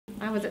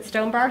I was at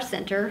Stonebriar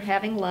Centre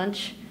having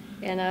lunch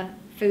in a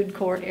food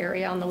court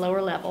area on the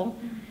lower level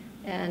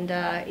and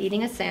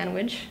eating a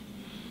sandwich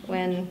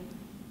when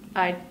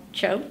I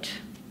choked,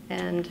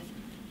 and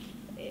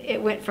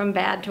it went from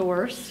bad to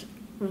worse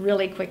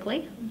really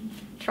quickly.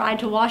 Tried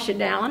to wash it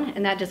down,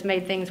 and that just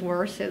made things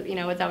worse, you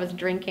know, as I was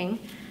drinking.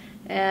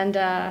 And,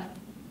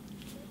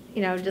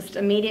 you know, just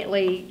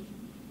immediately,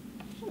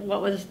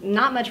 what was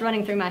not much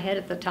running through my head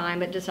at the time,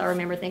 but just I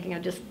remember thinking, I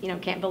just, you know,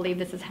 can't believe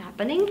this is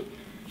happening.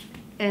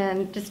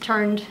 And just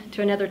turned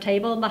to another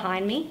table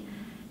behind me,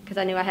 because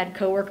I knew I had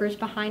coworkers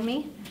behind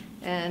me,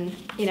 and,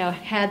 you know,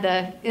 had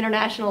the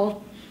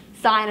international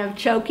sign of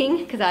choking,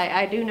 because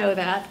I do know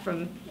that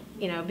from,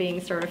 you know, being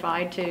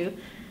certified too.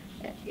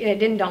 It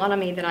didn't dawn on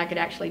me that I could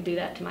actually do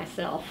that to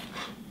myself,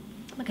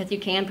 because you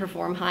can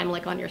perform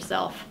Heimlich on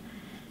yourself.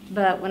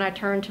 But when I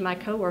turned to my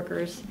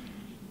coworkers,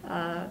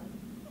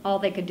 all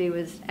they could do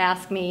was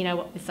ask me, you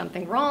know, is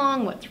something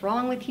wrong? What's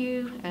wrong with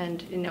you?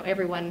 And, you know,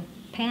 everyone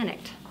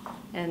panicked,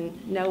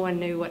 and no one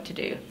knew what to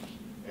do.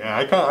 Yeah,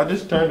 I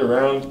just turned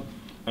around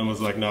and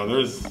was like, no,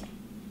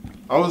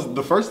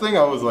 the first thing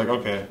I was like,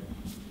 okay,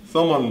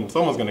 someone's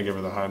gonna give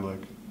her the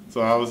Heimlich.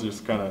 So I was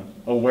just kind of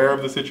aware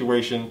of the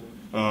situation,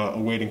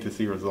 waiting to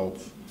see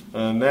results.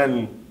 And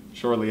then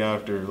shortly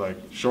after,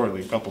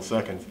 a couple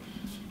seconds,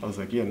 I was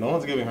like, yeah, no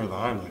one's giving her the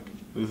Heimlich.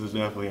 This is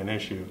definitely an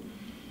issue.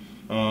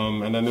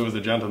 And then there was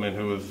a gentleman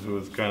who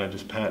was kind of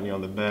just patting me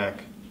on the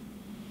back.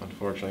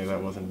 Unfortunately,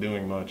 that wasn't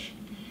doing much.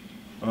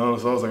 So I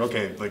was like,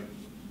 okay,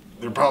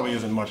 there probably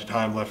isn't much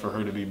time left for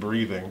her to be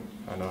breathing.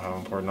 I know how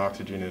important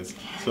oxygen is.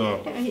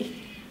 So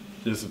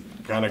just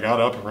kind of got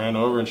up, ran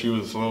over, and she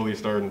was slowly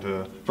starting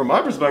to, from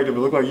my perspective, it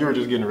looked like you were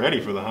just getting ready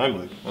for the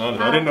Heimlich.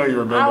 I didn't know you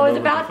were bending over. I was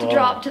about to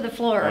drop to the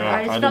floor. Yeah,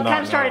 I just kind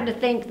of starting to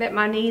think that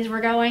my knees were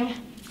going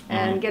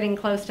and getting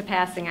close to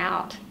passing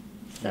out.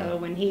 So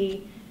when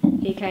he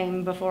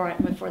came before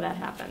that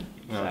happened.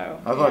 Yeah.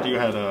 So, I thought you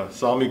had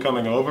saw me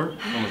coming over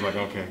and was like,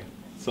 okay,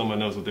 someone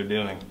knows what they're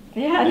doing.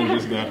 Yeah, and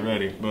just got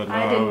ready. But no,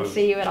 I didn't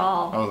see you at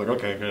all. I was like,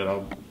 okay, good.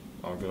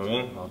 I'll go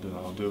in. I'll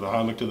do the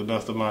Heimlich to the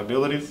best of my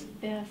abilities.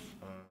 Yes.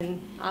 And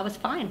I was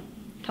fine,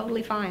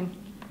 totally fine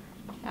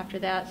after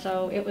that.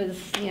 So it was,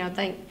 you know,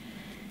 thank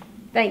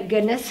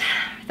goodness,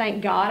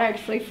 thank God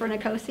actually for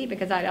Nkosi,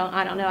 because I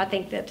don't know. I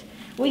think that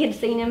we had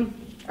seen him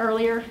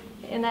earlier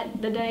in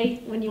the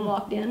day when you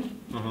walked in,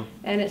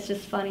 and it's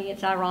just funny.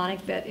 It's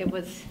ironic that it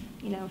was,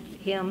 you know,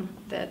 him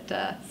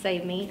that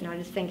saved me, and I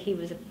just think he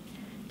was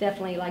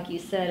definitely, like you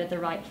said, at the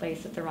right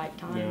place at the right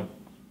time. Yeah.